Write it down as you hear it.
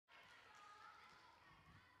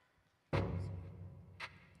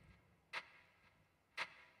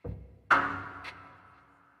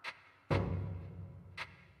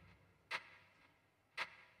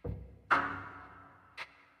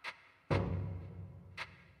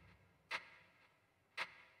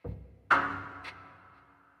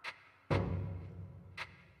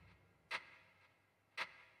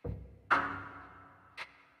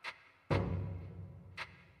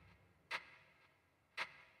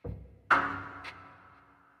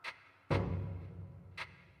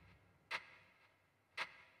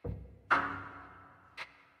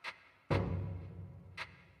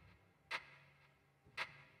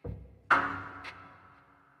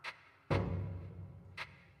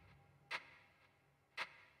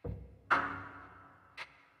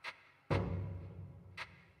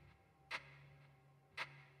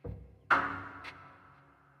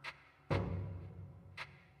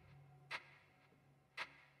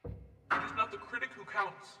who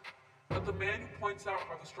counts, not the man who points out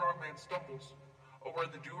how the strong man stumbles, or where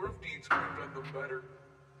the doer of deeds could have done them better.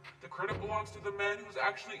 The credit belongs to the man who's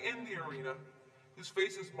actually in the arena, whose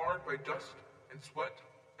face is marred by dust and sweat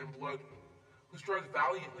and blood, who strives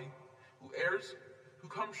valiantly, who errs, who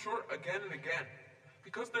comes short again and again,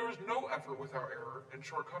 because there is no effort without error and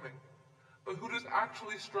shortcoming, but who does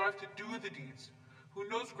actually strive to do the deeds, who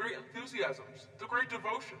knows great enthusiasms, the great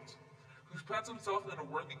devotions, who spends himself in a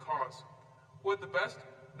worthy cause, who at the best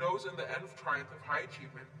knows in the end of triumph of high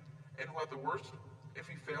achievement, and who at the worst, if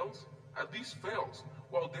he fails, at least fails,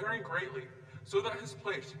 while daring greatly, so that his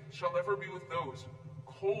place shall never be with those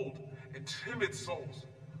cold and timid souls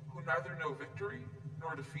who neither know victory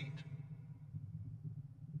nor defeat.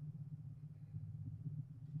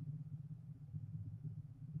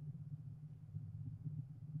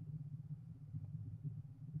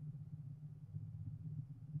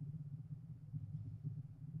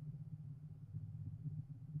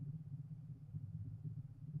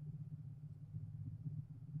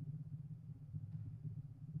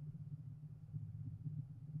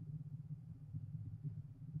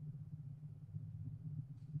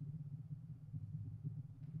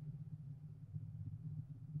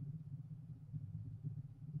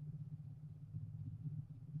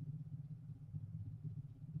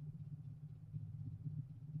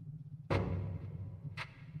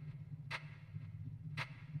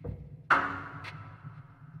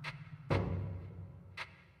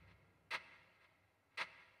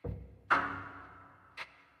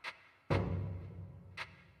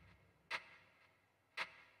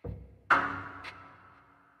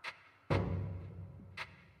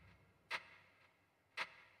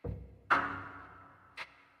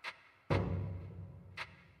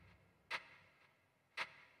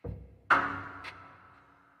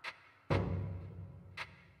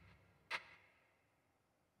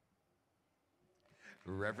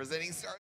 Representing Star